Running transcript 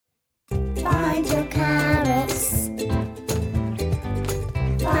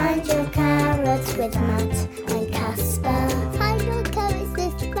with Matt and Casper. Find your carrots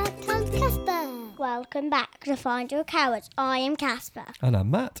with Matt and Casper. Welcome back to Find Your Carrots. I am Casper. And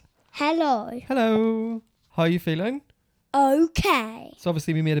I'm Matt. Hello. Hello. How are you feeling? Okay. So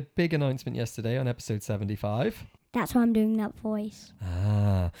obviously we made a big announcement yesterday on episode 75. That's why I'm doing that voice.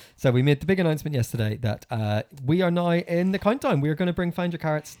 So we made the big announcement yesterday that we are now in the countdown. We are going to bring Find Your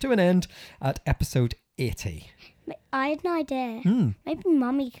Carrots to an end at episode 80. I had an idea. Maybe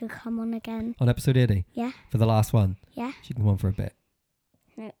Mummy could come on again. On episode 80? Yeah. For the last one? Yeah. She can come on for a bit.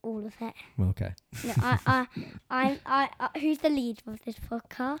 No, all of it. Well, okay. No, I who's the lead of this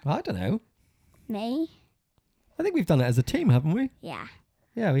podcast? I don't know. Me? I think we've done it as a team, haven't we? Yeah.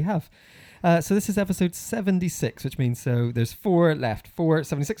 Yeah, we have. So this is episode 76, which means so there's 4 left. 4,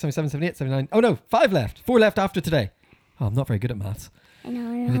 76, 77, 78, 79. Oh no, 5 left. 4 left after today. Oh, I'm not very good at maths. I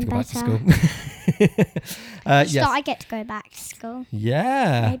know, I need to go back to school. Yes. Yes. I get to go back to school.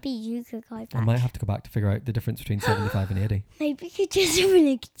 Yeah. Maybe you could go back. I might have to go back to figure out the difference between 75 and 80. Maybe you could just have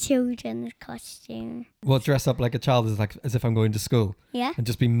like a children's costume. Well, dress up like a child as if I'm going to school. Yeah? And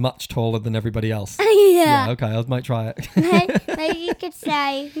just be much taller than everybody else. Yeah. Okay, I might try it. Maybe you could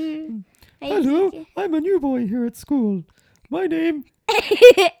say, Hello, I'm a new boy here at school. My name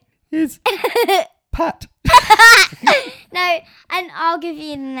is Pat. No, and I'll give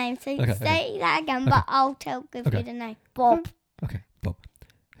you the name. So Okay, say that again, but I'll give you the name. Bob. Okay, Bob.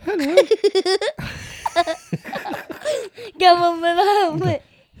 Hello. Go on with that.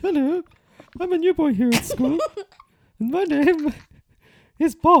 Hello, I'm a new boy here at school. And my name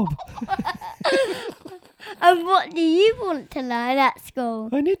is Bob. And what do you want to learn at school?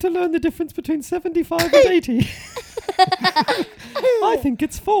 I need to learn the difference between 75 and 80. I think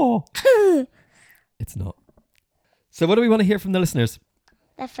it's 4. It's not. So what do we want to hear from the listeners?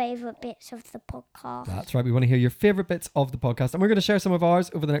 Their favourite bits of the podcast. That's right. We want to hear your favourite bits of the podcast. And we're going to share some of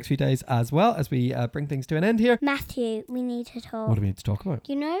ours over the next few days as well as we bring things to an end here. Matthew, we need to talk. What do we need to talk about?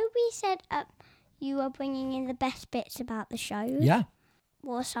 You know, we said you were bringing in the best bits about the show. Yeah.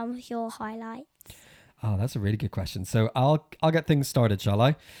 What are some of your highlights? Oh, that's a really good question. So I'll get things started, shall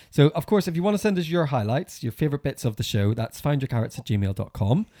I? So, of course, if you want to send us your highlights, your favourite bits of the show, that's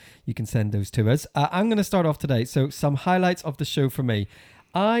findyourcarrots@gmail.com. You can send those to us. I'm going to start off today. So some highlights of the show for me.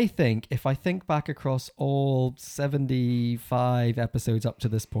 I think if I think back across all 75 episodes up to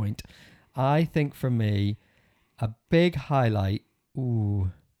this point, I think for me, a big highlight,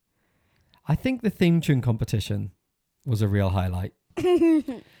 I think the theme tune competition was a real highlight.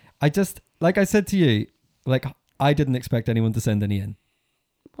 I just, like I said to you, like I didn't expect anyone to send any in.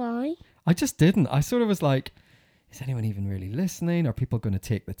 Why? I just didn't. I sort of was like, is anyone even really listening? Are people going to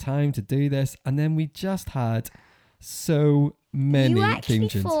take the time to do this? And then we just had so many You theme actually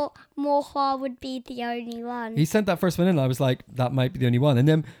tunes. thought Moha would be the only one. He sent that first one in. I was like, that might be the only one. And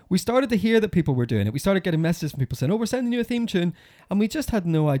then we started to hear that people were doing it. We started getting messages from people saying, oh, we're sending you a theme tune. And we just had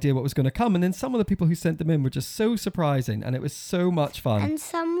no idea what was going to come. And then some of the people who sent them in were just so surprising. And it was so much fun. And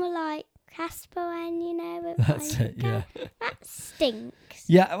some were like, Casper and, you know. That's it, yeah. That stinks.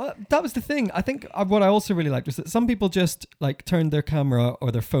 Yeah, well, that was the thing. I think what I also really liked was that some people just like turned their camera or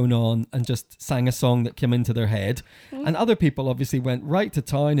their phone on and just sang a song that came into their head. And other people obviously went right to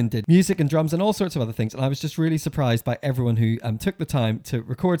town and did music and drums and all sorts of other things. And I was just really surprised by everyone who took the time to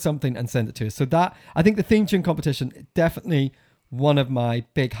record something and send it to us. So that, I think the theme tune competition, definitely one of my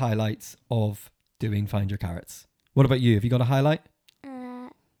big highlights of doing Find Your Carrots. What about you? Have you got a highlight?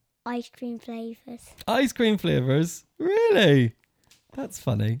 Ice cream flavours. Ice cream flavours? Really? That's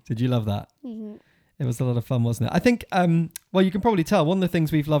funny. Did you love that? Mm-hmm. It was a lot of fun, wasn't it? I think, well, you can probably tell one of the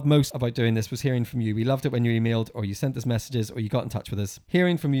things we've loved most about doing this was hearing from you. We loved it when you emailed or you sent us messages or you got in touch with us.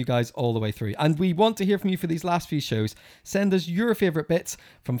 Hearing from you guys all the way through. And we want to hear from you for these last few shows. Send us your favourite bits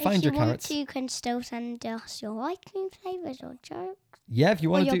from Find Your Carrots. If you want to, you can still send us your ice cream flavours or jokes. Yeah, if you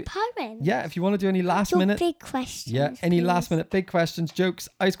want or to your poems. Yeah, if you want to do any last your minute. big questions. Yeah, any please. last minute big questions, jokes,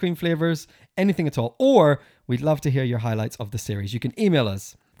 ice cream flavours, anything at all. Or we'd love to hear your highlights of the series. You can email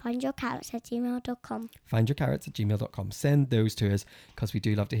us. Findyourcarrots@gmail.com. Findyourcarrots@gmail.com. Send those to us because we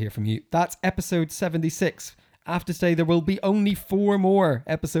do love to hear from you. That's episode 76. After today, there will be only 4 more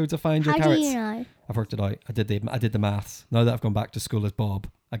episodes of Find Your Carrots. How do you know? I've worked it out. I did the maths. Now that I've gone back to school as Bob,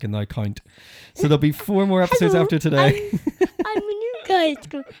 I can now count. So there'll be 4 more episodes Hello, after today. I'm a new guy at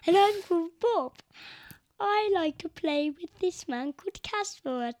school, and I'm called Bob. I like to play with this man called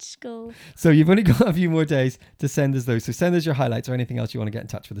Casper at school. So you've only got a few more days to send us those. So send us your highlights or anything else you want to get in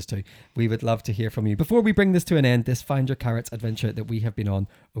touch with us too. We would love to hear from you. Before we bring this to an end, this Find Your Carrots adventure that we have been on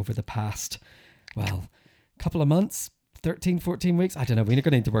over the past, well, couple of months, 13, 14 weeks. I don't know. We're going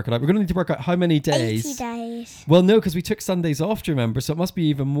to need to work it out. We're going to need to work out how many days. 80 days. Well, no, because we took Sundays off, do you remember? So it must be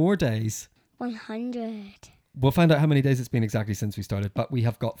even more days. 100. We'll find out how many days it's been exactly since we started, but we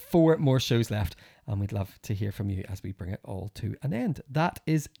have got 4 more shows left, and we'd love to hear from you as we bring it all to an end. That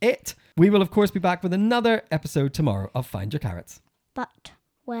is it. We will, of course, be back with another episode tomorrow of Find Your Carrots. But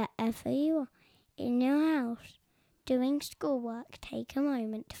wherever you are, in your house, doing schoolwork, take a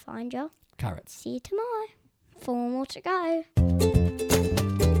moment to find your carrots. See you tomorrow. 4 more to go.